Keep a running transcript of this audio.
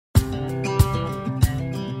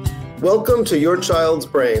Welcome to Your Child's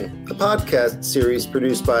Brain, a podcast series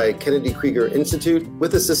produced by Kennedy Krieger Institute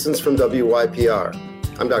with assistance from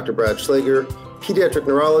WYPR. I'm Dr. Brad Schlager, pediatric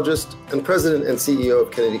neurologist and president and CEO of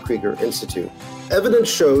Kennedy Krieger Institute. Evidence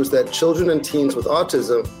shows that children and teens with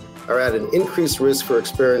autism are at an increased risk for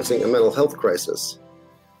experiencing a mental health crisis.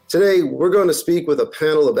 Today, we're going to speak with a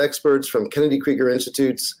panel of experts from Kennedy Krieger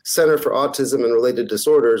Institute's Center for Autism and Related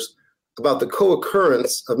Disorders about the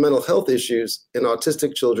co-occurrence of mental health issues in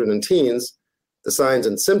autistic children and teens, the signs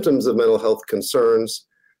and symptoms of mental health concerns,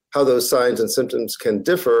 how those signs and symptoms can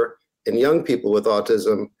differ in young people with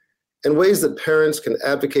autism, and ways that parents can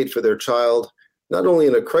advocate for their child, not only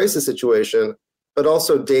in a crisis situation, but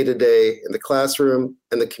also day-to-day in the classroom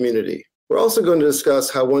and the community. We're also going to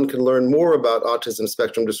discuss how one can learn more about autism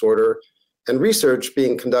spectrum disorder and research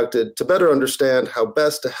being conducted to better understand how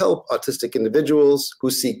best to help autistic individuals who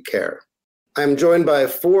seek care. I'm joined by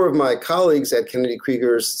four of my colleagues at Kennedy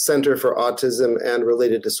Krieger's Center for Autism and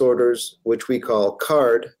Related Disorders, which we call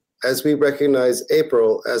CARD, as we recognize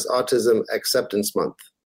April as Autism Acceptance Month.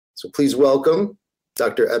 So please welcome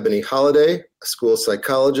Dr. Ebony Holliday, a school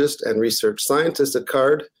psychologist and research scientist at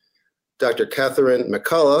CARD, Dr. Catherine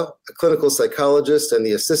McCullough, a clinical psychologist and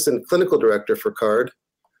the assistant clinical director for CARD,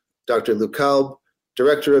 Dr. Lou Kalb,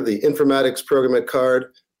 director of the informatics program at CARD,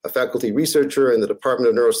 a faculty researcher in the Department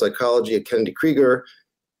of Neuropsychology at Kennedy Krieger,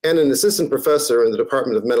 and an assistant professor in the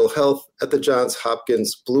Department of Mental Health at the Johns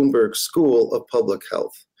Hopkins Bloomberg School of Public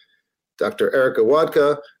Health. Dr. Erica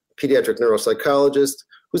Wadka, a pediatric neuropsychologist,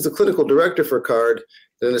 who's the clinical director for CARD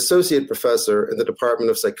and an associate professor in the Department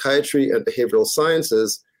of Psychiatry and Behavioral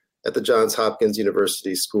Sciences at the Johns Hopkins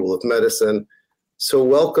University School of Medicine. So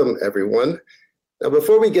welcome, everyone. Now,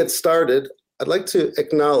 before we get started, I'd like to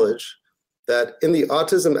acknowledge that in the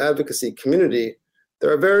autism advocacy community,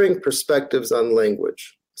 there are varying perspectives on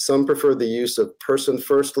language. Some prefer the use of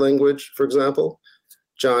person-first language, for example.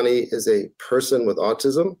 Johnny is a person with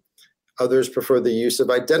autism. Others prefer the use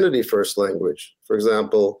of identity-first language. For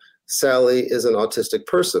example, Sally is an autistic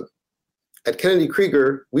person. At Kennedy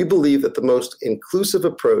Krieger, we believe that the most inclusive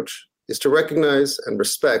approach is to recognize and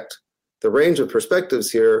respect the range of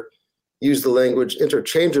perspectives here, use the language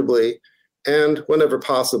interchangeably, and whenever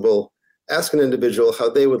possible, ask an individual how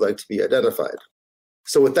they would like to be identified.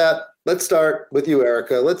 So with that, let's start with you,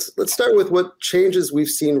 Erica. Let's start with what changes we've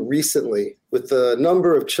seen recently with the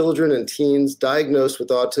number of children and teens diagnosed with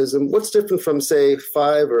autism. What's different from, say,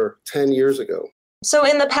 5 or 10 years ago? So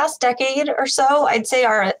in the past decade or so, I'd say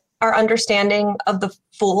our understanding of the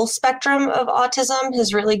full spectrum of autism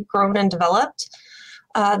has really grown and developed.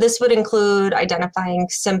 This would include identifying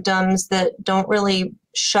symptoms that don't really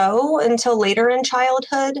show until later in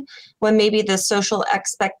childhood, when maybe the social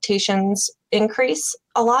expectations increase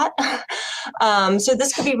a lot. So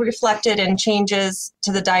this could be reflected in changes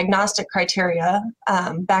to the diagnostic criteria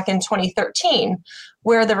back in 2013,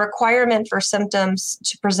 where the requirement for symptoms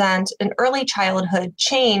to present in early childhood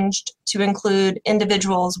changed to include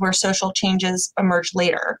individuals where social changes emerge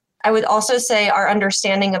later. I would also say our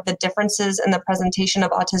understanding of the differences in the presentation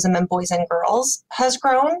of autism in boys and girls has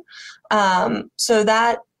grown. So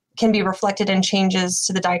that can be reflected in changes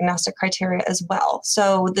to the diagnostic criteria as well.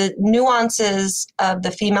 So the nuances of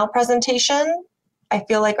the female presentation, I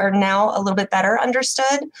feel like, are now a little bit better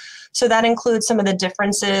understood. So that includes some of the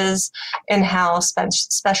differences in how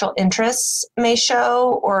special interests may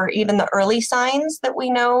show, or even the early signs that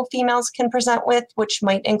we know females can present with, which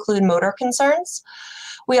might include motor concerns.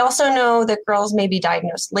 We also know that girls may be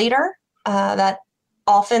diagnosed later, that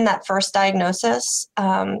often that first diagnosis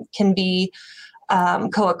can be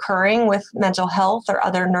co-occurring with mental health or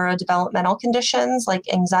other neurodevelopmental conditions like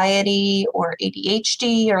anxiety or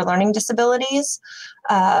ADHD or learning disabilities.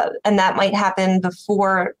 And that might happen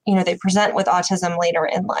before, they present with autism later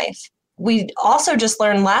in life. We also just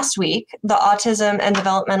learned last week the Autism and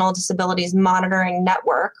Developmental Disabilities Monitoring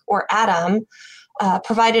Network, or ADDM,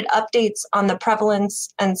 provided updates on the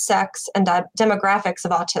prevalence and sex and demographics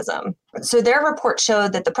of autism. So their report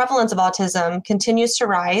showed that the prevalence of autism continues to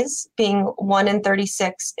rise, being 1 in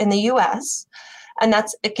 36 in the US. And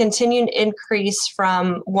that's a continued increase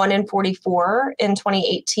from 1 in 44 in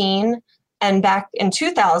 2018. And back in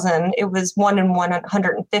 2000, it was 1 in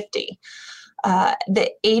 150.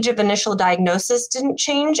 The age of initial diagnosis didn't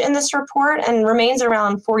change in this report and remains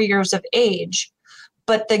around 4 years of age.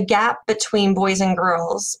 But the gap between boys and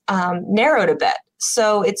girls narrowed a bit.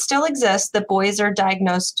 So it still exists that boys are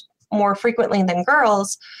diagnosed more frequently than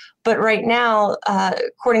girls. But right now,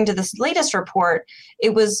 according to this latest report,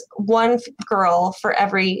 it was 1 girl for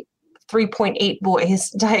every 3.8 boys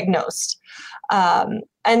diagnosed.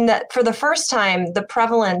 And that for the first time, the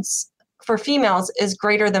prevalence for females is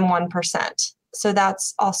greater than 1%. So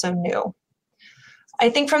that's also new. I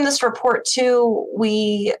think from this report too,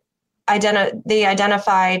 they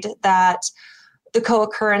identified that the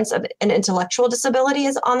co-occurrence of an intellectual disability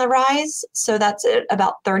is on the rise. So that's at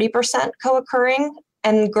about 30% co-occurring.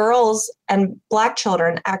 And girls and Black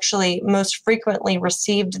children actually most frequently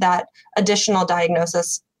received that additional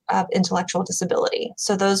diagnosis of intellectual disability.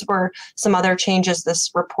 So those were some other changes this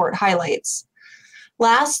report highlights.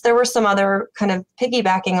 Last, there were some other kind of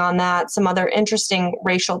piggybacking on that, some other interesting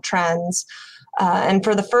racial trends. And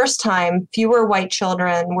for the first time, fewer white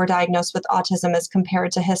children were diagnosed with autism as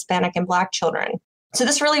compared to Hispanic and Black children. So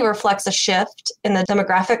this really reflects a shift in the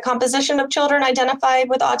demographic composition of children identified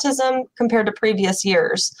with autism compared to previous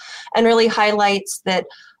years, and really highlights that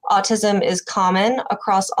autism is common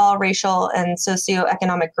across all racial and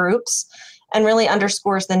socioeconomic groups, and really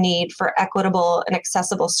underscores the need for equitable and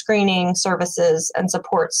accessible screening services and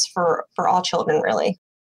supports for all children, really.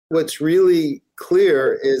 What's really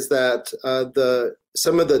clear is that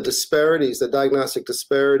some of the disparities, the diagnostic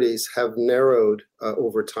disparities, have narrowed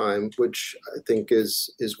over time, which I think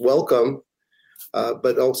is welcome,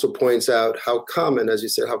 but also points out how common, as you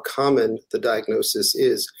said, how common the diagnosis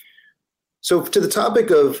is. So to the topic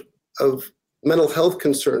of mental health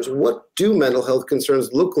concerns, what do mental health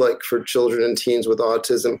concerns look like for children and teens with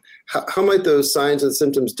autism? How might those signs and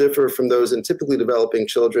symptoms differ from those in typically developing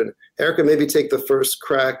children? Erica, maybe take the first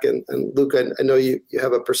crack, and Luke, I know you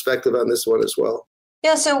have a perspective on this one as well.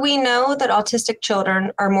 Yeah, so we know that autistic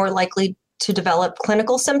children are more likely to develop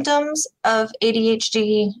clinical symptoms of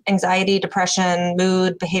ADHD, anxiety, depression,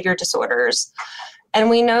 mood, behavior disorders. And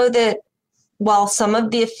we know that while some of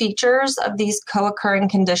the features of these co-occurring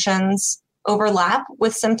conditions overlap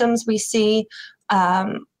with symptoms we see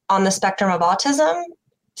on the spectrum of autism,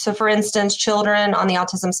 so for instance, children on the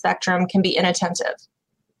autism spectrum can be inattentive.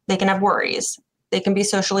 They can have worries. They can be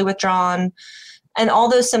socially withdrawn. And all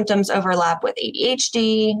those symptoms overlap with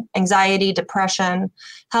ADHD, anxiety, depression.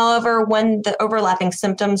 However, when the overlapping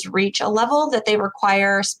symptoms reach a level that they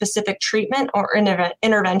require specific treatment or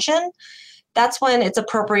intervention, that's when it's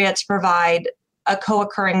appropriate to provide a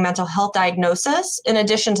co-occurring mental health diagnosis in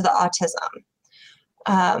addition to the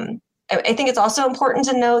autism. I think it's also important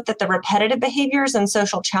to note that the repetitive behaviors and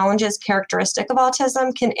social challenges characteristic of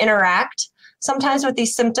autism can interact sometimes with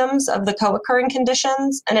these symptoms of the co-occurring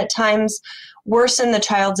conditions, and at times worsen the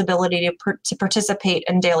child's ability to participate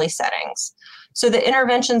in daily settings. So the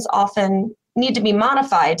interventions often need to be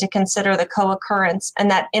modified to consider the co-occurrence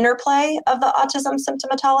and that interplay of the autism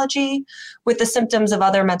symptomatology with the symptoms of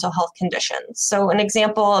other mental health conditions. So an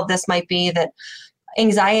example of this might be that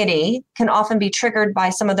anxiety can often be triggered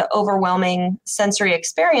by some of the overwhelming sensory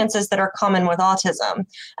experiences that are common with autism,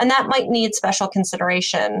 and that might need special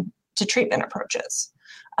consideration to treatment approaches.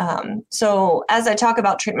 So as I talk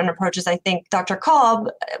about treatment approaches, I think Dr. Kolb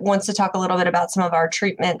wants to talk a little bit about some of our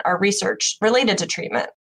research related to treatment.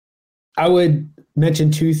 I would mention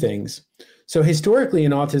two things. So historically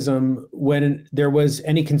in autism, when there was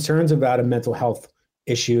any concerns about a mental health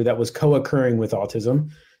issue that was co-occurring with autism,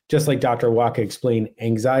 just like Dr. Waka explained,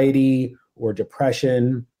 anxiety or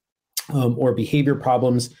depression or behavior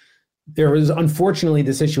problems, there was unfortunately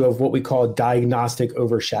this issue of what we call diagnostic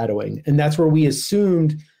overshadowing. And that's where we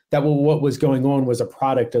assumed that what was going on was a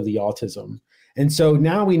product of the autism. And so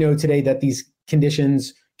now we know today that these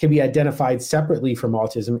conditions can be identified separately from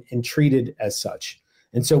autism and treated as such.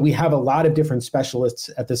 And so we have a lot of different specialists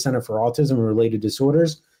at the Center for Autism and Related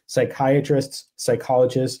Disorders, psychiatrists,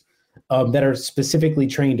 psychologists, that are specifically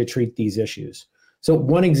trained to treat these issues. So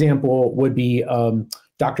one example would be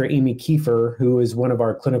Dr. Amy Kiefer, who is one of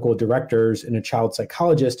our clinical directors and a child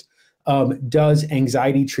psychologist, does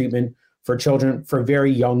anxiety treatment for children, for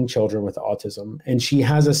very young children with autism. And she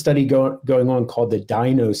has a study going on called the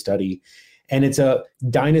Dino study. And it's a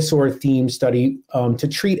dinosaur-themed study to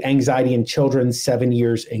treat anxiety in children 7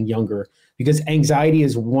 years and younger, because anxiety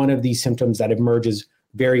is one of these symptoms that emerges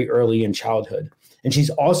very early in childhood. And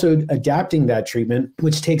she's also adapting that treatment,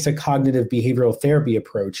 which takes a cognitive behavioral therapy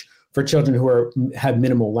approach for children who have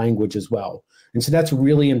minimal language as well. And so that's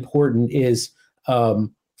really important is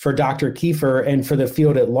for Dr. Kiefer and for the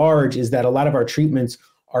field at large, is that a lot of our treatments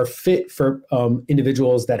are fit for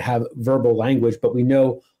individuals that have verbal language, but we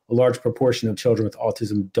know a large proportion of children with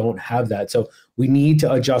autism don't have that. So we need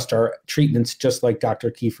to adjust our treatments just like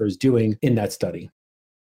Dr. Kiefer is doing in that study.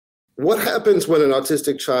 What happens when an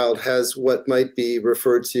autistic child has what might be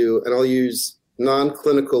referred to, and I'll use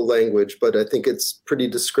non-clinical language, but I think it's pretty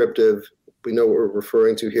descriptive. We know what we're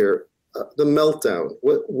referring to here. The meltdown.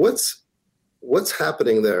 What's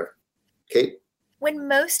happening there? Kate? When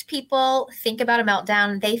most people think about a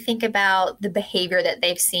meltdown, they think about the behavior that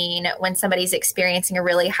they've seen when somebody's experiencing a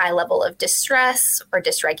really high level of distress or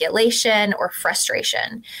dysregulation or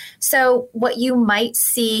frustration. So what you might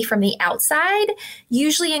see from the outside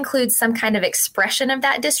usually includes some kind of expression of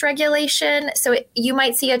that dysregulation. So you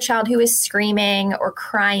might see a child who is screaming or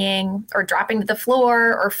crying or dropping to the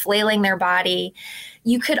floor or flailing their body.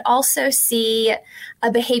 You could also see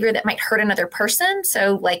a behavior that might hurt another person,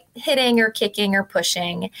 so like hitting or kicking or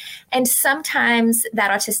pushing. And sometimes that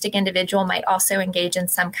autistic individual might also engage in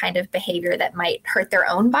some kind of behavior that might hurt their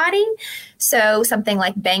own body. So something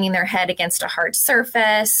like banging their head against a hard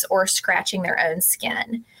surface or scratching their own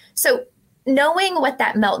skin. So knowing what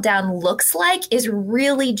that meltdown looks like is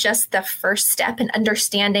really just the first step in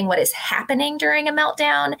understanding what is happening during a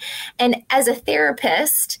meltdown. And as a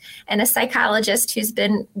therapist and a psychologist who's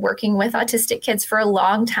been working with autistic kids for a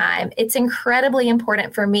long time, it's incredibly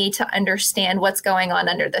important for me to understand what's going on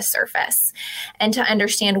under the surface and to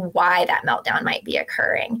understand why that meltdown might be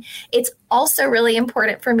occurring. It's also really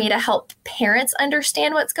important for me to help parents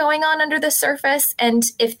understand what's going on under the surface, and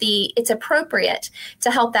if it's appropriate, to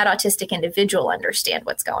help that autistic individual understand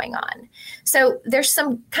what's going on. So there's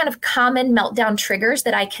some kind of common meltdown triggers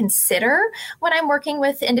that I consider when I'm working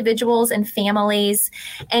with individuals and families.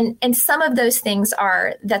 And some of those things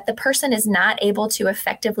are that the person is not able to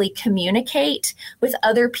effectively communicate with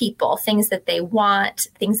other people, things that they want,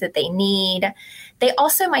 things that they need. They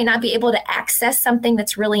also might not be able to access something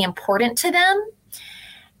that's really important to them.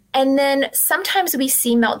 And then sometimes we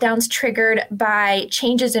see meltdowns triggered by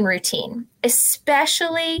changes in routine,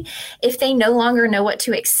 especially if they no longer know what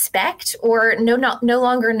to expect or no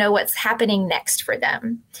longer know what's happening next for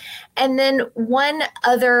them. And then one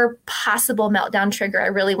other possible meltdown trigger I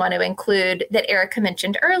really want to include that Erica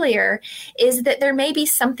mentioned earlier is that there may be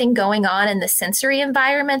something going on in the sensory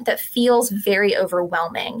environment that feels very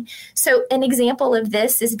overwhelming. So an example of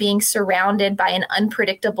this is being surrounded by an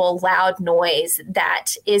unpredictable loud noise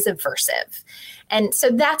that is aversive. And so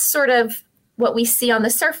that's sort of what we see on the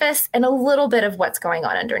surface and a little bit of what's going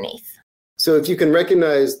on underneath. So if you can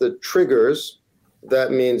recognize the triggers,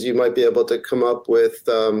 that means you might be able to come up with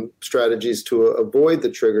strategies to avoid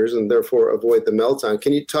the triggers and therefore avoid the meltdown.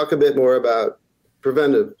 Can you talk a bit more about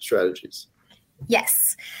preventive strategies?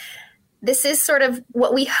 Yes. This is sort of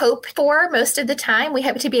what we hope for most of the time. We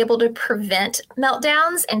hope to be able to prevent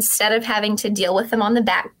meltdowns instead of having to deal with them on the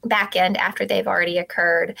back end after they've already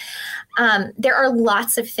occurred. There are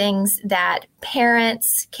lots of things that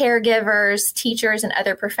parents, caregivers, teachers, and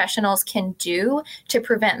other professionals can do to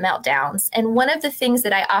prevent meltdowns. And one of the things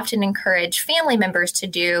that I often encourage family members to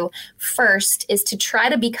do first is to try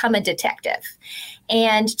to become a detective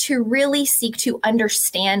and to really seek to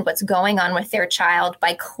understand what's going on with their child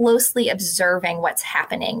by closely observing what's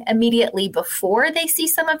happening immediately before they see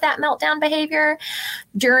some of that meltdown behavior,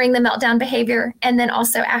 during the meltdown behavior, and then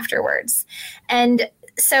also afterwards. And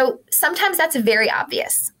so sometimes that's very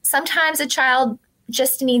obvious. Sometimes a child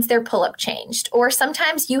just needs their pull-up changed, or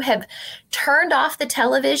sometimes you have turned off the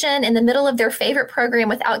television in the middle of their favorite program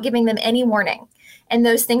without giving them any warning. And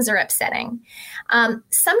those things are upsetting.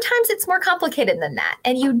 Sometimes it's more complicated than that,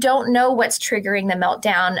 and you don't know what's triggering the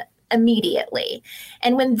meltdown immediately.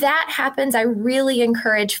 And when that happens, I really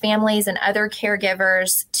encourage families and other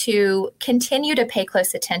caregivers to continue to pay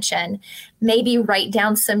close attention, maybe write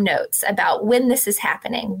down some notes about when this is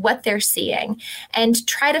happening, what they're seeing, and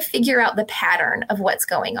try to figure out the pattern of what's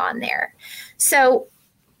going on there. So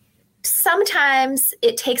sometimes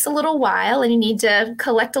it takes a little while and you need to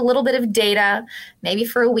collect a little bit of data, maybe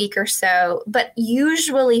for a week or so, but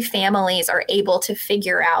usually families are able to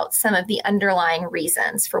figure out some of the underlying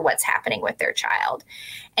reasons for what's happening with their child.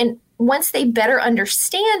 And once they better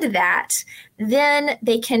understand that, then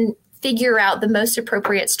they can figure out the most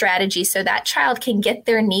appropriate strategy so that child can get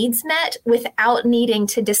their needs met without needing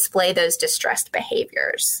to display those distressed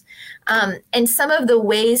behaviors. And some of the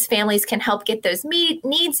ways families can help get those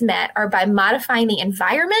needs met are by modifying the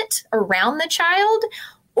environment around the child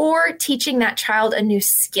or teaching that child a new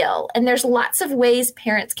skill. And there's lots of ways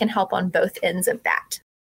parents can help on both ends of that.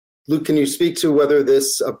 Luke, can you speak to whether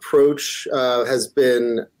this approach has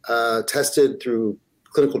been tested through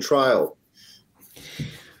clinical trial?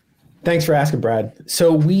 Thanks for asking, Brad.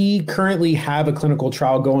 So we currently have a clinical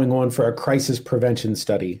trial going on for a crisis prevention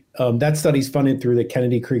study. That study is funded through the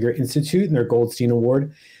Kennedy Krieger Institute and their Goldstein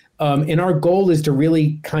Award. And our goal is to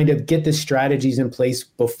really kind of get the strategies in place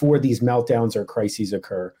before these meltdowns or crises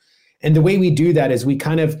occur. And the way we do that is we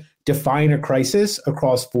kind of define a crisis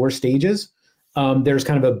across 4 stages. There's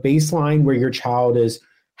kind of a baseline where your child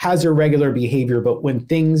has irregular behavior, but when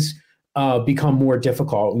things become more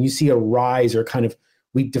difficult. And you see a rise, or kind of,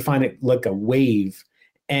 we define it like a wave.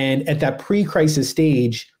 And at that pre-crisis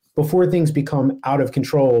stage, before things become out of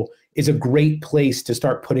control, is a great place to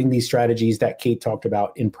start putting these strategies that Kate talked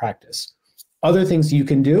about in practice. Other things you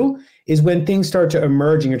can do is when things start to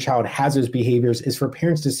emerge and your child has those behaviors, is for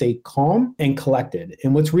parents to stay calm and collected.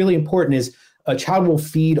 And what's really important is a child will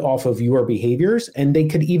feed off of your behaviors, and they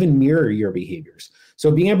could even mirror your behaviors.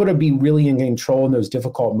 So being able to be really in control in those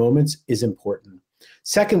difficult moments is important.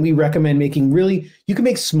 Second, we recommend you can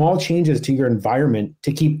make small changes to your environment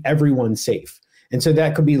to keep everyone safe. And so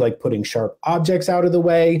that could be like putting sharp objects out of the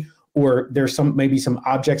way, or there's maybe some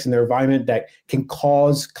objects in their environment that can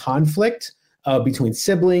cause conflict between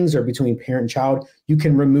siblings or between parent and child. You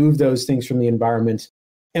can remove those things from the environment.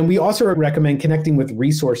 And we also recommend connecting with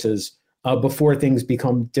resources before things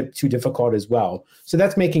become too difficult as well. So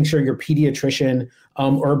that's making sure your pediatrician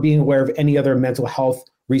or being aware of any other mental health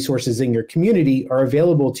resources in your community are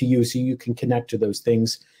available to you, so you can connect to those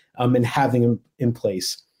things and having them in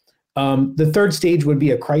place. The third stage would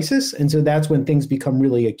be a crisis. And so that's when things become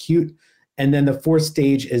really acute. And then the fourth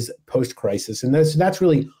stage is post-crisis. And that's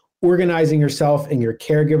really organizing yourself and your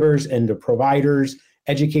caregivers and the providers,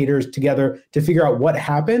 educators together to figure out what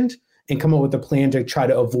happened and come up with a plan to try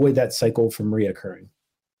to avoid that cycle from reoccurring.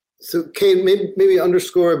 So Kate, maybe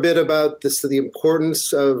underscore a bit about this, the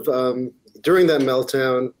importance of, during that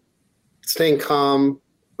meltdown, staying calm,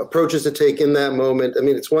 approaches to take in that moment. I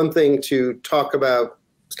mean, it's one thing to talk about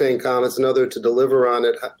staying calm, it's another to deliver on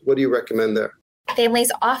it. What do you recommend there?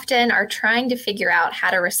 Families often are trying to figure out how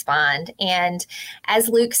to respond. And as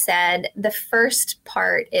Luke said, the first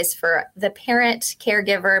part is for the parent,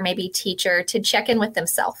 caregiver, maybe teacher to check in with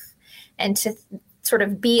themselves and to sort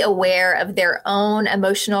of be aware of their own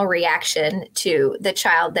emotional reaction to the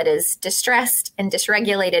child that is distressed and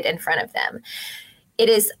dysregulated in front of them. It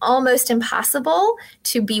is almost impossible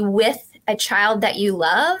to be with a child that you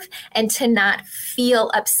love and to not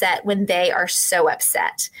feel upset when they are so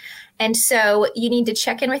upset. And so you need to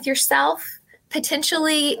check in with yourself,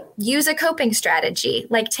 potentially use a coping strategy,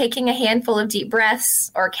 like taking a handful of deep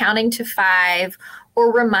breaths or counting to 5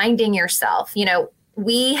 or reminding yourself,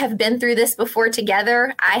 we have been through this before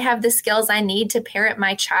together. I have the skills I need to parent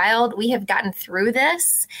my child. We have gotten through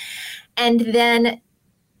this. And then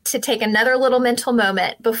to take another little mental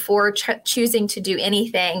moment before choosing to do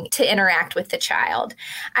anything to interact with the child.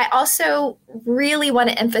 I also really want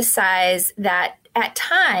to emphasize that at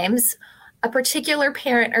times, a particular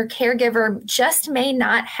parent or caregiver just may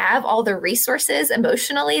not have all the resources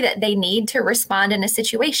emotionally that they need to respond in a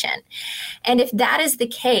situation. And if that is the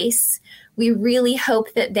case, we really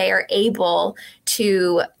hope that they are able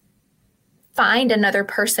to find another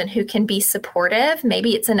person who can be supportive.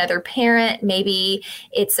 Maybe it's another parent, maybe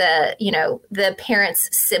it's the parent's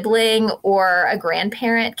sibling or a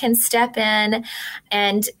grandparent can step in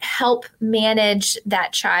and help manage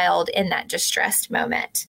that child in that distressed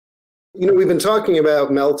moment. We've been talking about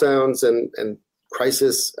meltdowns and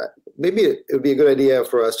crisis. Maybe it would be a good idea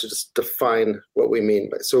for us to just define what we mean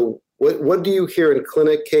by. So what do you hear in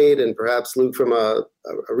clinic, Kate, and perhaps Luke, from a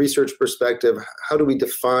research perspective? How do we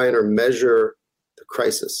define or measure the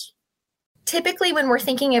crisis? Typically, when we're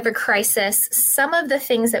thinking of a crisis, some of the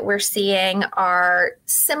things that we're seeing are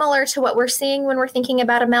similar to what we're seeing when we're thinking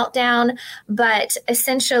about a meltdown, but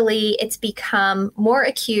essentially it's become more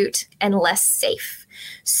acute and less safe.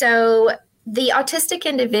 So the autistic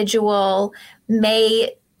individual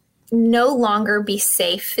may no longer be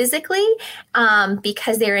safe physically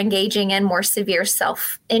because they're engaging in more severe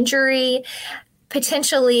self-injury.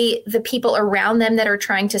 Potentially, the people around them that are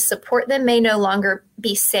trying to support them may no longer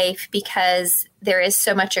be safe because there is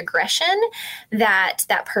so much aggression that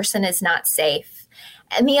that person is not safe.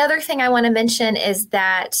 And the other thing I want to mention is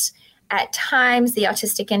that at times the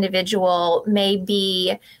autistic individual may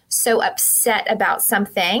be so upset about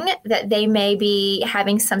something that they may be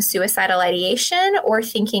having some suicidal ideation or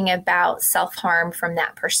thinking about self-harm from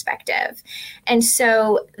that perspective. And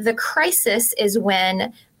so the crisis is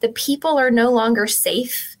when the people are no longer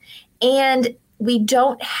safe and we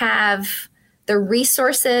don't have the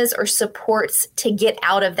resources or supports to get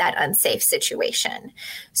out of that unsafe situation.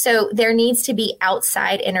 So there needs to be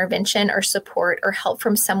outside intervention or support or help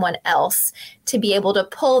from someone else to be able to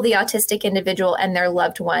pull the autistic individual and their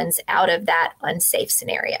loved ones out of that unsafe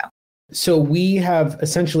scenario. So we have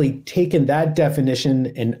essentially taken that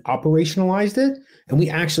definition and operationalized it, and we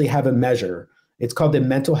actually have a measure. It's called the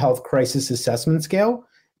Mental Health Crisis Assessment Scale,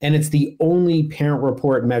 and it's the only parent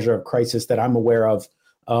report measure of crisis that I'm aware of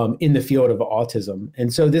in the field of autism.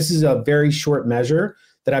 And so this is a very short measure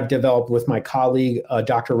that I've developed with my colleague,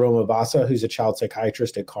 Dr. Roma Vasa, who's a child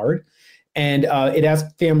psychiatrist at CARD. And it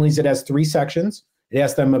asks families, it has 3 sections. It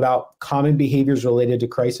asks them about common behaviors related to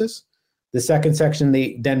crisis. The second section,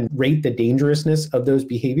 they then rate the dangerousness of those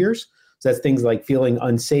behaviors. So that's things like feeling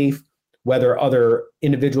unsafe, whether other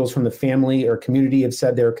individuals from the family or community have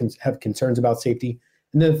said they have concerns about safety.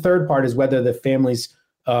 And then the third part is whether the families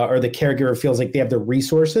or the caregiver feels like they have the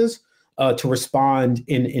resources to respond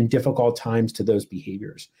in difficult times to those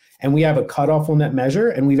behaviors. And we have a cutoff on that measure,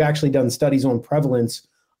 and we've actually done studies on prevalence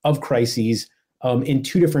of crises in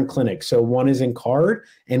 2 different clinics. So one is in Card,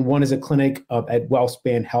 and one is a clinic at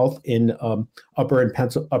WellSpan Health in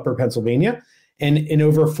Upper Pennsylvania. And in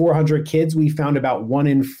over 400 kids, we found about 1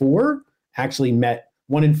 in 4 actually met,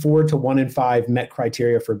 1 in 4 to 1 in 5 met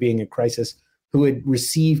criteria for being in crisis who would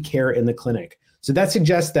receive care in the clinic. So that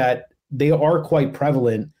suggests that they are quite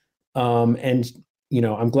prevalent. And,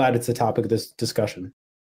 I'm glad it's the topic of this discussion.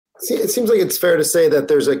 It seems like it's fair to say that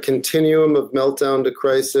there's a continuum of meltdown to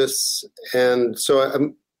crisis. And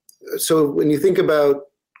so when you think about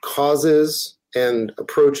causes and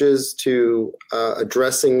approaches to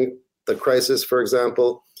addressing the crisis, for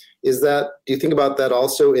example, do you think about that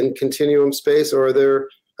also in continuum space, or are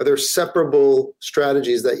there separable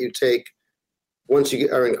strategies that you take once you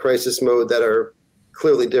are in crisis mode that are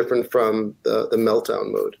clearly different from the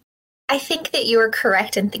meltdown mode? I think that you are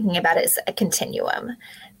correct in thinking about it as a continuum.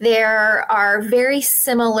 There are very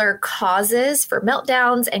similar causes for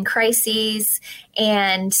meltdowns and crises,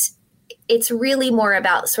 and it's really more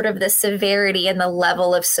about sort of the severity and the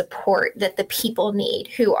level of support that the people need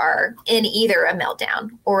who are in either a meltdown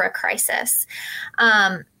or a crisis.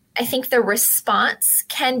 I think the response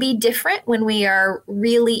can be different when we are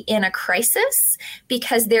really in a crisis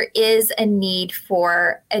because there is a need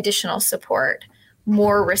for additional support,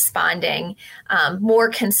 more responding, more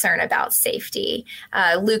concern about safety.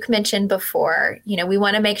 Luke mentioned before, we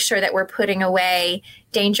want to make sure that we're putting away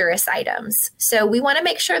dangerous items. So we want to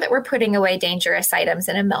make sure that we're putting away dangerous items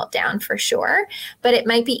in a meltdown for sure, but it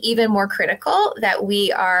might be even more critical that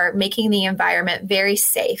we are making the environment very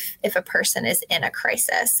safe if a person is in a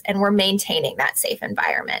crisis, and we're maintaining that safe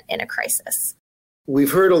environment in a crisis.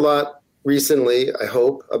 We've heard a lot recently, I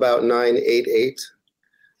hope, about 988.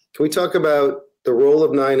 Can we talk about the role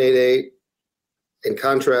of 988 in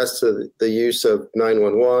contrast to the use of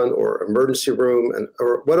 911 or emergency room,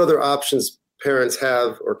 or what other options parents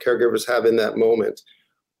have or caregivers have in that moment?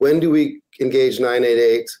 When do we engage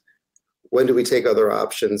 988? When do we take other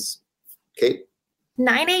options? Kate?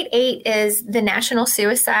 988 is the National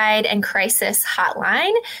Suicide and Crisis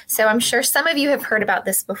Hotline. So I'm sure some of you have heard about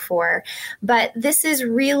this before, but this is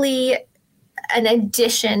really an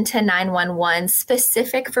addition to 911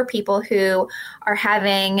 specific for people who are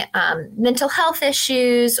having mental health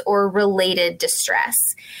issues or related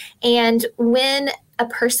distress. And when a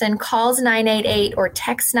person calls 988 or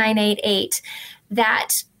texts 988,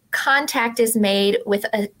 that contact is made with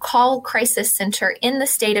a call crisis center in the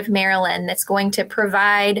state of Maryland that's going to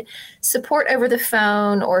provide support over the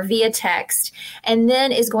phone or via text, and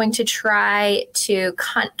then is going to try to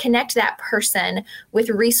connect that person with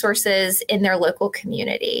resources in their local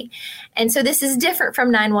community. And so this is different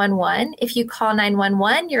from 911. If you call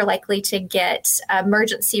 911, you're likely to get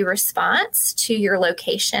emergency response to your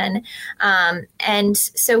location. And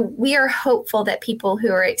so we are hopeful that people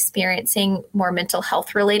who are experiencing more mental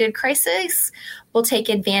health related crisis will take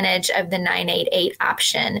advantage of the 988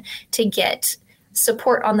 option to get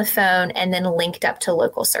support on the phone and then linked up to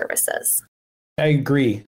local services. I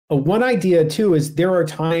agree. One idea too is there are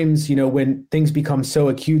times, when things become so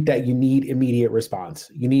acute that you need immediate response.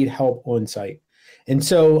 You need help on site. And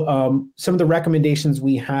so some of the recommendations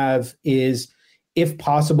we have is, if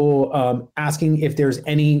possible, asking if there's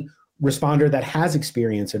any responder that has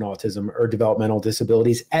experience in autism or developmental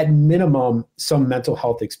disabilities, at minimum, some mental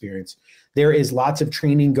health experience. There is lots of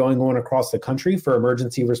training going on across the country for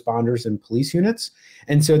emergency responders and police units.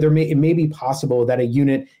 And so it may be possible that a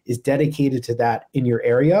unit is dedicated to that in your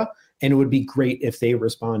area, and it would be great if they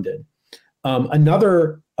responded.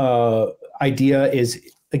 Another idea is,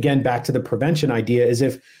 again, back to the prevention idea, is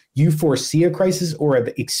if you foresee a crisis or have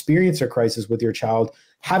experienced a crisis with your child,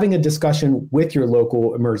 having a discussion with your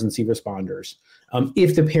local emergency responders,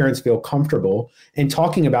 if the parents feel comfortable, and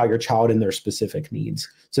talking about your child and their specific needs.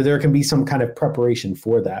 So there can be some kind of preparation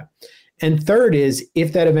for that. And third is,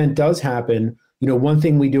 if that event does happen, one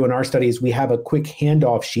thing we do in our study is we have a quick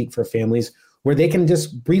handoff sheet for families where they can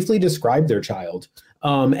just briefly describe their child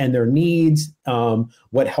and their needs,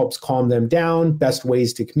 what helps calm them down, best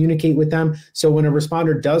ways to communicate with them. So when a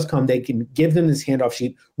responder does come, they can give them this handoff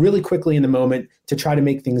sheet really quickly in the moment to try to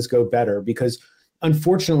make things go better. Because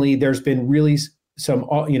unfortunately, there's been really some,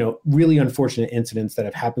 really unfortunate incidents that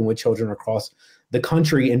have happened with children across the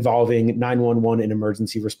country involving 911 and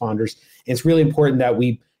emergency responders. And it's really important that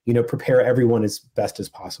we, prepare everyone as best as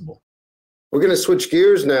possible. We're going to switch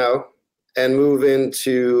gears now and move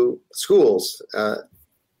into schools.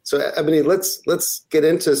 So, Ebony, let's get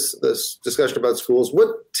into this discussion about schools.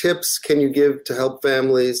 What tips can you give to help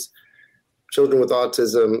families, children with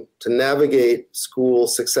autism, to navigate school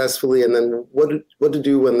successfully, and then what to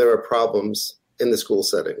do when there are problems in the school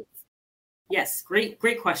setting? Yes, great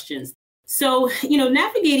questions. So,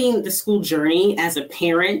 navigating the school journey as a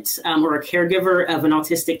parent or a caregiver of an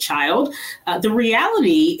autistic child, the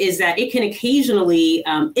reality is that it can occasionally,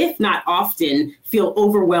 if not often, feel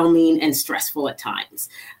overwhelming and stressful at times.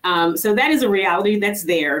 So that is a reality that's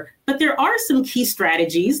there. But there are some key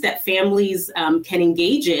strategies that families can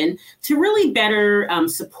engage in to really better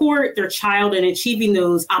support their child in achieving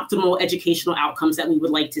those optimal educational outcomes that we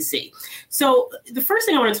would like to see. So the first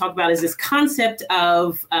thing I want to talk about is this concept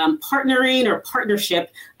of partnering or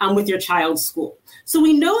partnership with your child's school. So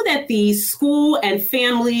we know that the school and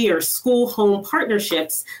family or school home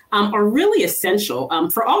partnerships are really essential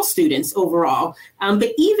for all students overall,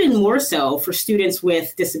 but even more so for students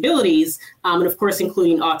with disabilities, and of course,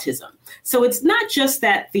 including autism. So it's not just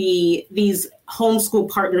that these homeschool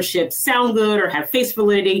partnerships sound good or have face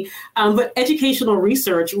validity, but educational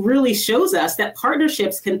research really shows us that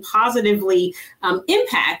partnerships can positively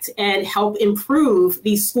impact and help improve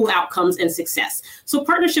these school outcomes and success. So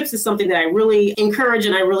partnerships is something that I really encourage,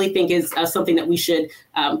 and I really think is something that we should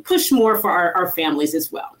push more for our families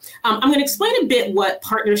as well. I'm going to explain a bit what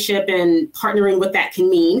partnership and partnering, what that can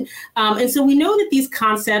mean. And so we know that these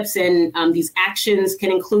concepts and these actions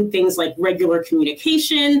can include things like regular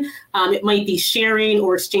communication. It might be sharing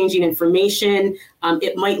or exchanging information.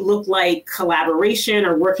 It might look like collaboration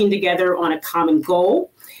or working together on a common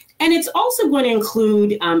goal. And it's also going to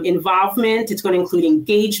include involvement. It's going to include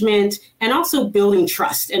engagement and also building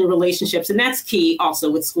trust and relationships. And that's key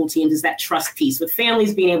also with school teams, is that trust piece, with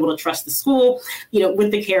families being able to trust the school,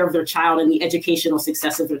 with the care of their child and the educational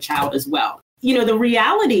success of their child as well. The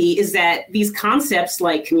reality is that these concepts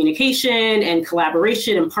like communication and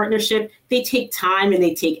collaboration and partnership, they take time and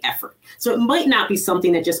they take effort. So it might not be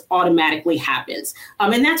something that just automatically happens.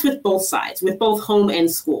 And that's with both sides, with both home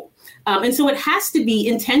and school. And so it has to be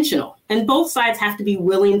intentional, and both sides have to be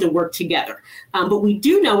willing to work together. But we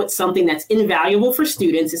do know it's something that's invaluable for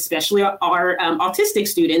students, especially our autistic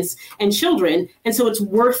students and children. And so it's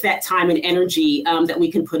worth that time and energy that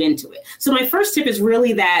we can put into it. So my first tip is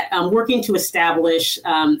really that working to establish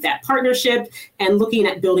that partnership and looking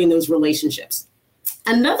at building those relationships.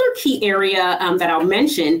 Another key area that I'll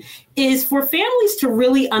mention is for families to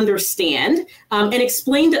really understand and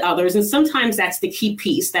explain to others, and sometimes that's the key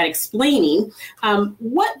piece, that explaining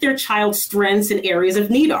what their child's strengths and areas of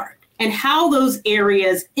need are, and how those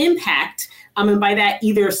areas impact, and by that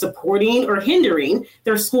either supporting or hindering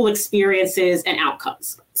their school experiences and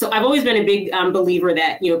outcomes. So I've always been a big believer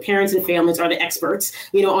that, parents and families are the experts,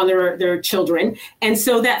 on their children. And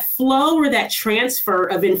so that flow or that transfer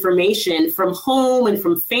of information from home and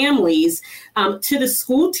from families to the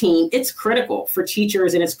school team, it's critical for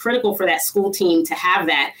teachers, and it's critical for that school team to have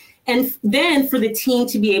that. And then for the team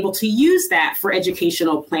to be able to use that for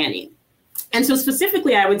educational planning. And so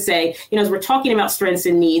specifically, I would say, as we're talking about strengths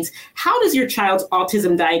and needs, how does your child's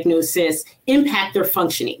autism diagnosis impact their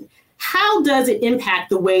functioning? How does it impact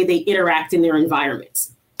the way they interact in their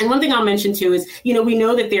environments? And one thing I'll mention too is, we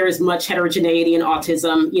know that there is much heterogeneity in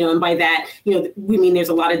autism, and by that, we mean there's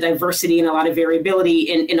a lot of diversity and a lot of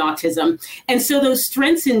variability in autism. And so those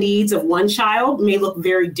strengths and needs of one child may look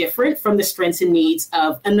very different from the strengths and needs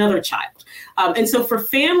of another child. And so for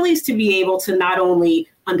families to be able to not only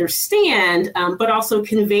understand, but also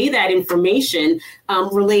convey that information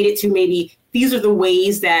related to maybe these are the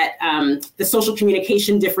ways that the social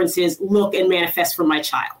communication differences look and manifest for my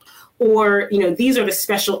child. Or, these are the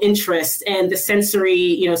special interests and the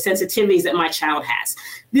sensory, sensitivities that my child has.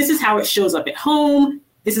 This is how it shows up at home.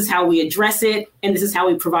 This is how we address it. And this is how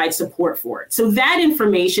we provide support for it. So that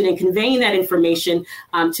information and conveying that information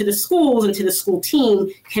to the schools and to the school team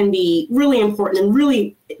can be really important and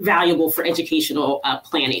really valuable for educational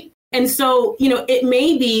planning. And so, it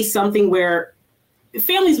may be something where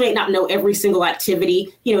families might not know every single activity,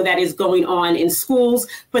 that is going on in schools,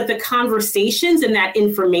 but the conversations and that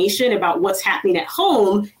information about what's happening at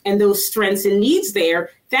home and those strengths and needs there,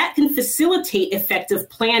 that can facilitate effective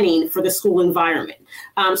planning for the school environment.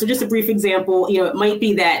 So just a brief example, it might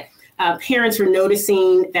be that parents are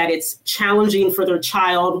noticing that it's challenging for their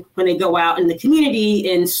child when they go out in the community,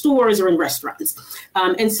 in stores or in restaurants.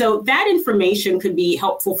 And so that information could be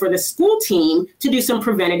helpful for the school team to do some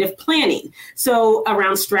preventative planning. So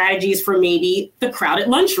around strategies for maybe the crowded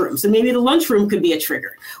lunchroom. So maybe the lunchroom could be a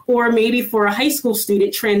trigger. Or maybe for a high school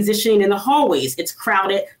student transitioning in the hallways, it's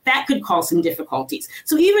crowded. That could cause some difficulties.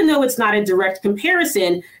 So even though it's not a direct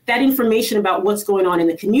comparison, that information about what's going on in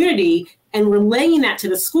the community and relaying that to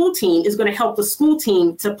the school team is going to help the school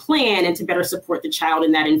team to plan and to better support the child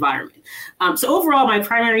in that environment. So overall, my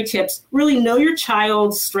primary tips, really know your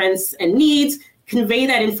child's strengths and needs, convey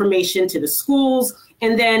that information to the schools,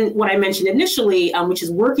 and then what I mentioned initially, which is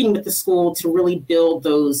working with the school to really build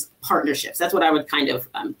those partnerships. That's what I would kind of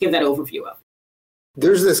give that overview of.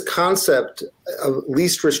 There's this concept of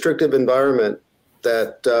least restrictive environment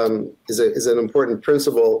that is an important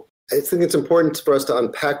principle. I think it's important for us to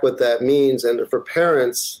unpack what that means and for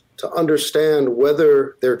parents to understand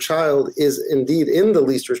whether their child is indeed in the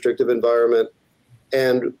least restrictive environment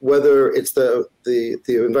and whether it's the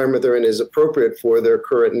environment they're in is appropriate for their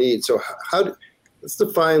current needs. So let's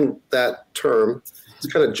define that term. It's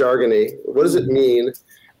kind of jargony. What does it mean?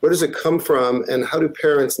 Where does it come from? And how do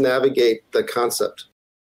parents navigate the concept?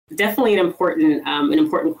 Definitely an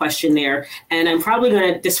important question there. And I'm probably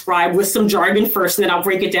going to describe with some jargon first, and then I'll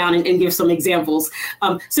break it down and give some examples.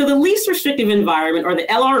 So the least restrictive environment, or the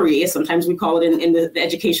LRE, as sometimes we call it in the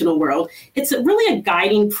educational world, it's really a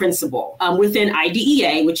guiding principle within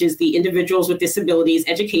IDEA, which is the Individuals with Disabilities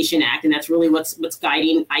Education Act. And that's really what's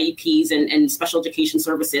guiding IEPs and special education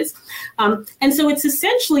services. And so it's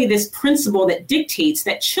essentially this principle that dictates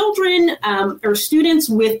that children or students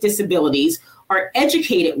with disabilities are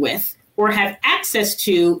educated with or have access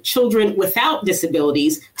to children without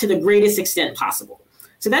disabilities to the greatest extent possible.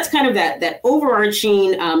 So that's kind of that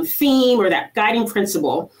overarching theme or that guiding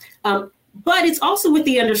principle. But it's also with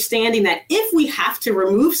the understanding that if we have to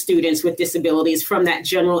remove students with disabilities from that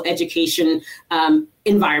general education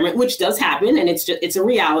environment, which does happen, and it's a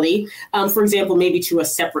reality, for example, maybe to a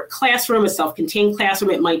separate classroom, a self-contained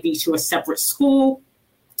classroom, it might be to a separate school.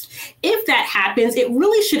 If that happens, it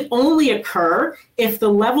really should only occur if the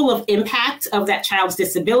level of impact of that child's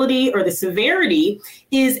disability or the severity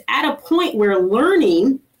is at a point where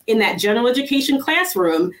learning in that general education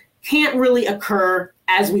classroom can't really occur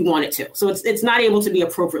as we want it to. So it's not able to be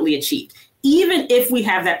appropriately achieved, even if we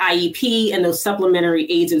have that IEP and those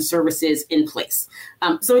supplementary aids and services in place.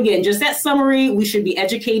 So again, just that summary, we should be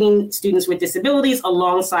educating students with disabilities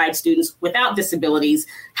alongside students without disabilities.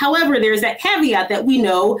 However, there's that caveat that we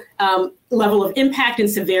know level of impact and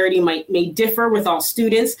severity may differ with all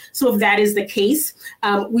students. So if that is the case,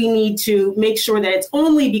 we need to make sure that it's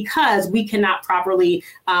only because we cannot properly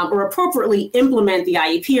or appropriately implement the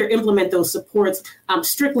IEP or implement those supports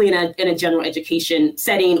strictly in a general education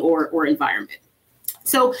setting or environment.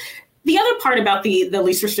 So the other part about the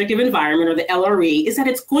least restrictive environment, or the LRE, is that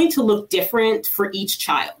it's going to look different for each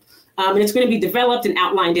child. And it's going to be developed and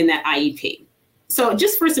outlined in that IEP. So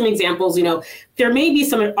just for some examples, there may be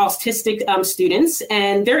some autistic students,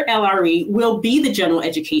 and their LRE will be the general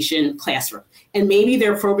education classroom. And maybe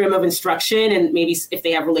their program of instruction, and maybe if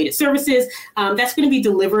they have related services, that's going to be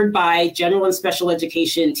delivered by general and special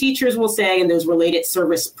education teachers, we'll say, and those related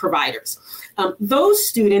service providers. Those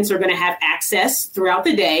students are going to have access throughout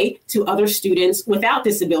the day to other students without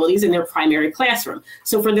disabilities in their primary classroom.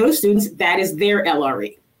 So for those students, that is their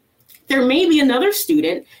LRE. There may be another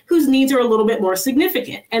student whose needs are a little bit more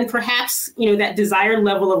significant, and perhaps, that desired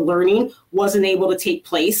level of learning wasn't able to take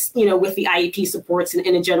place, with the IEP supports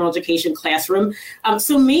in a general education classroom.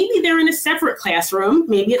 So maybe they're in a separate classroom,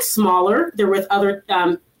 maybe it's smaller, they're with other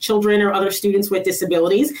children or other students with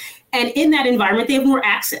disabilities. And in that environment, they have more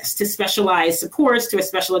access to specialized supports, to a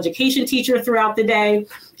special education teacher throughout the day.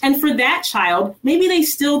 And for that child, maybe they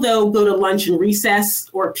still, though, go to lunch and recess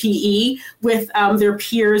or PE with their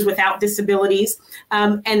peers without disabilities,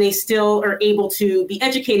 and they still are able to be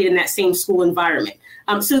educated in that same school environment.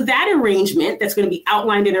 So that arrangement that's going to be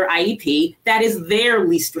outlined in their IEP, that is their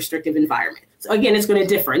least restrictive environment. So again, it's going to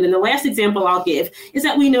differ. And then the last example I'll give is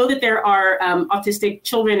that we know that there are autistic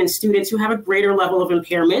children and students who have a greater level of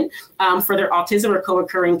impairment for their autism or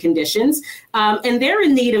co-occurring conditions, and they're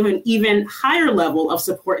in need of an even higher level of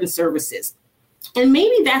support and services. And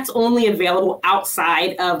maybe that's only available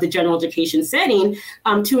outside of the general education setting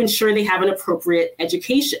to ensure they have an appropriate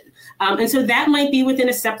education. And so that might be within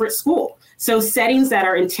a separate school. So settings that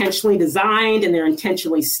are intentionally designed and they're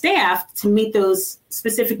intentionally staffed to meet those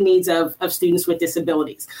specific needs of students with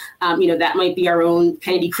disabilities. That might be our own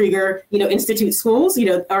Kennedy Krieger, Institute schools,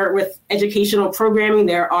 or with educational programming.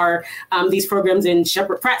 There are these programs in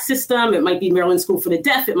Shepherd Pratt system. It might be Maryland School for the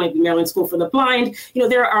Deaf. It might be Maryland School for the Blind.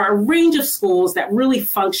 There are a range of schools that really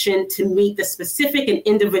function to meet the specific and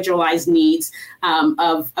individualized needs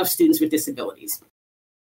of students with disabilities.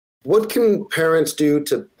 What can parents do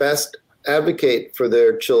to best advocate for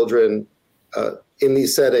their children in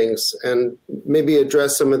these settings, and maybe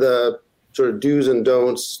address some of the sort of do's and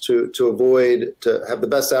don'ts to have the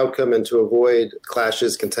best outcome and to avoid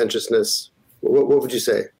clashes, contentiousness? What would you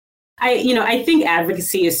say? I think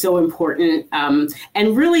advocacy is so important,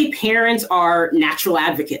 and really parents are natural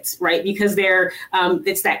advocates, right? Because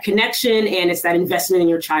it's that connection and it's that investment in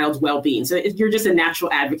your child's well-being. So you're just a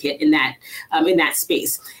natural advocate in that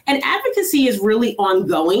space. And advocacy is really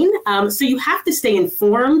ongoing. So you have to stay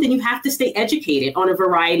informed and you have to stay educated on a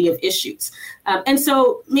variety of issues. And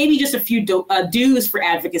so maybe just a few do's for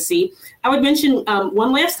advocacy. I would mention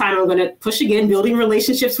one last time, I'm going to push again, building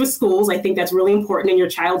relationships with schools. I think that's really important in your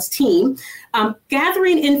child's team.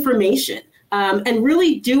 Gathering information. And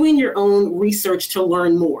really doing your own research to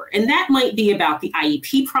learn more. And that might be about the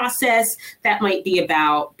IEP process. That might be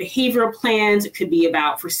about behavioral plans. It could be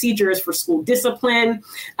about procedures for school discipline.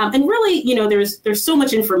 And really, there's so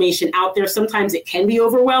much information out there. Sometimes it can be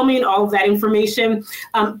overwhelming, all of that information.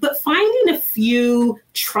 But finding a few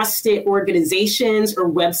trusted organizations or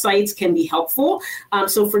websites can be helpful.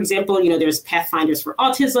 So for example, there's Pathfinders for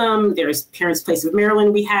Autism, there's Parents Place of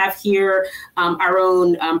Maryland we have here, our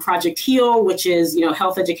own Project HEAL, which is,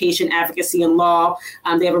 health education, advocacy, and law.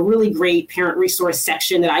 They have a really great parent resource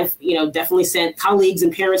section that I've, definitely sent colleagues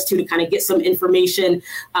and parents to kind of get some information.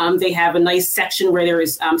 They have a nice section where there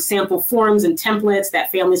is sample forms and templates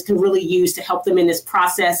that families can really use to help them in this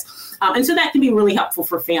process. And so that can be really helpful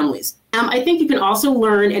for families. I think you can also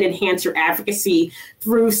learn and enhance your advocacy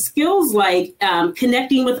through skills like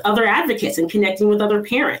connecting with other advocates and connecting with other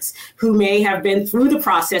parents who may have been through the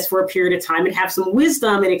process for a period of time and have some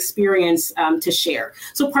wisdom and experience to share.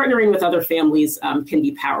 So partnering with other families can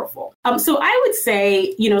be powerful. So I would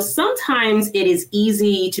say, sometimes it is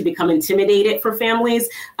easy to become intimidated for families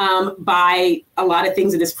by a lot of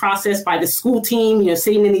things in this process, by the school team,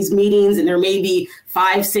 sitting in these meetings, and there may be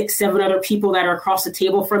 5, 6, 7 other people that are across the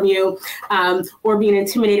table from you, or being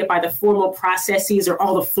intimidated by the formal processes or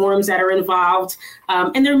all the forms that are involved.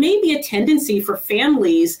 And there may be a tendency for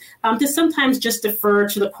families to sometimes just defer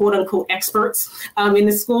to the quote unquote experts in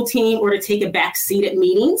the school team or to take a back seat at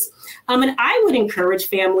meetings. And I would encourage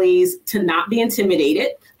families to not be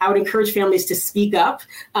intimidated. I would encourage families to speak up,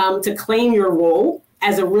 to claim your role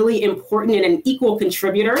as a really important and an equal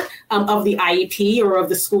contributor of the IEP or of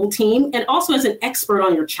the school team, and also as an expert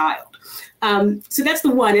on your child. So that's the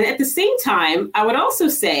one. And at the same time, I would also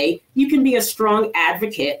say you can be a strong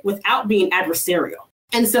advocate without being adversarial.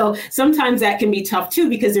 And so sometimes that can be tough too,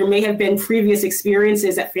 because there may have been previous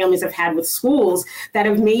experiences that families have had with schools that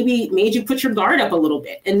have maybe made you put your guard up a little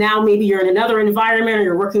bit. And now maybe you're in another environment or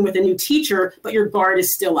you're working with a new teacher, but your guard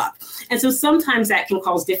is still up. And so sometimes that can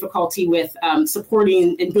cause difficulty with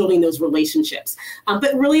supporting and building those relationships.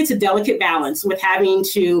 But really it's a delicate balance with having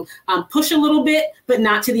to push a little bit, but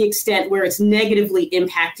not to the extent where it's negatively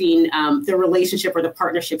impacting the relationship or the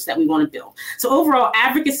partnerships that we want to build. So overall,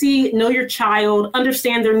 advocacy, know your child, understand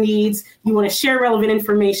their needs, you want to share relevant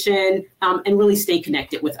information, and really stay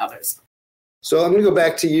connected with others. So I'm going to go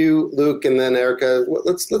back to you, Luke, and then Erica.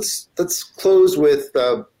 Let's close with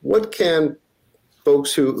what can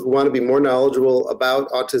folks who want to be more knowledgeable about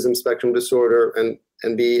autism spectrum disorder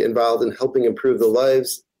and be involved in helping improve the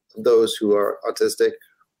lives of those who are autistic,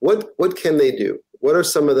 what can they do? What are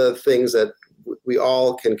some of the things that we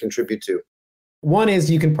all can contribute to? One is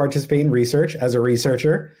you can participate in research as a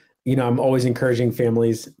researcher. I'm always encouraging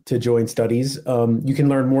families to join studies. You can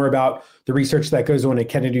learn more about the research that goes on at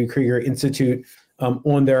Kennedy Krieger Institute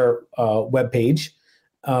on their webpage,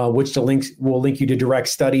 which will link you to direct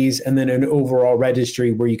studies and then an overall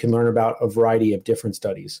registry where you can learn about a variety of different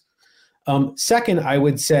studies. Second, I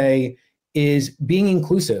would say is being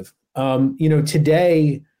inclusive.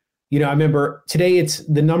 Today, I remember today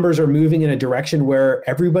the numbers are moving in a direction where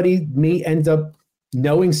everybody may end up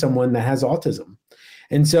knowing someone that has autism.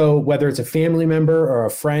 And so whether it's a family member or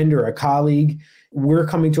a friend or a colleague, we're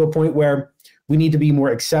coming to a point where we need to be more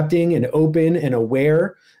accepting and open and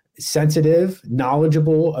aware, sensitive,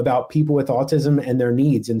 knowledgeable about people with autism and their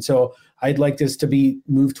needs. And so I'd like this to be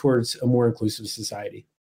moved towards a more inclusive society.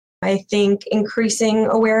 I think increasing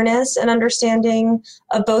awareness and understanding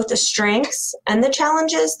of both the strengths and the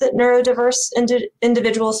challenges that neurodiverse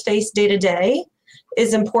individuals face day to day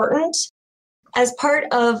is important. As part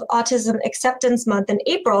of Autism Acceptance Month in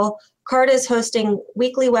April, CARD is hosting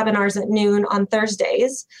weekly webinars at noon on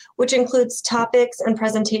Thursdays, which includes topics and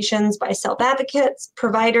presentations by self-advocates,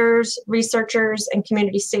 providers, researchers, and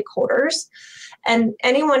community stakeholders. And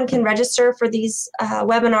anyone can register for these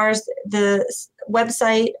webinars. The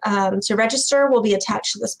website to register will be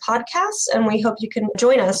attached to this podcast, and we hope you can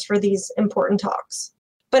join us for these important talks.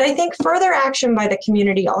 But I think further action by the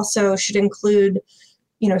community also should include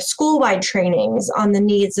school-wide trainings on the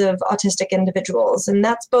needs of autistic individuals. And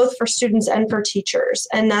that's both for students and for teachers.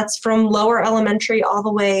 And that's from lower elementary all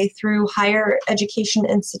the way through higher education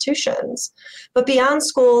institutions. But beyond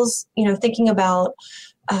schools, thinking about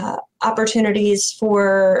opportunities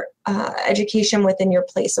for education within your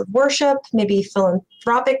place of worship, maybe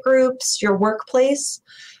philanthropic groups, your workplace.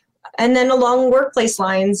 And then along workplace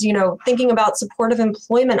lines, thinking about supportive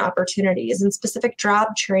employment opportunities and specific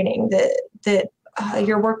job training that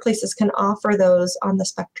your workplaces can offer those on the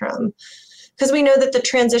spectrum. Because we know that the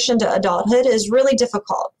transition to adulthood is really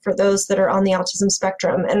difficult for those that are on the autism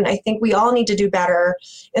spectrum. And I think we all need to do better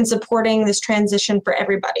in supporting this transition for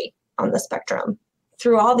everybody on the spectrum.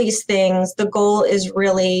 Through all these things, the goal is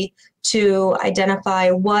really to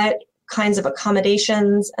identify what kinds of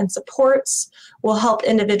accommodations and supports will help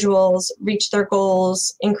individuals reach their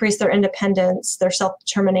goals, increase their independence, their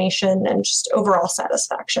self-determination, and just overall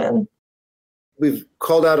satisfaction. We've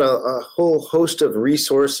called out a whole host of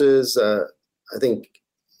resources. I think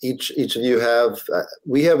each of you have.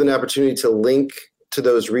 We have an opportunity to link to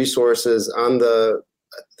those resources on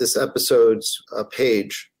this episode's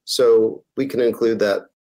page, so we can include that.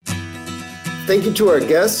 Thank you to our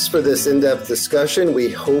guests for this in-depth discussion. We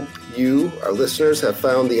hope you, our listeners, have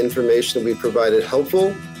found the information that we provided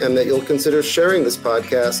helpful and that you'll consider sharing this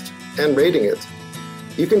podcast and rating it.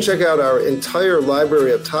 You can check out our entire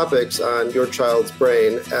library of topics on Your Child's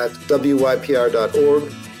Brain at wypr.org,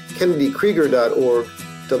 kennedykrieger.org,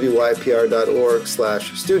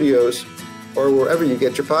 wypr.org/studios, or wherever you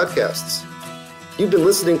get your podcasts. You've been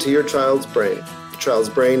listening to Your Child's Brain. Your Child's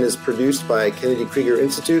Brain is produced by Kennedy Krieger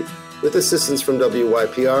Institute with assistance from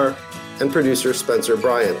WYPR and producer Spencer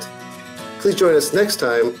Bryant. Please join us next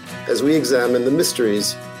time as we examine the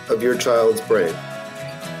mysteries of your child's brain.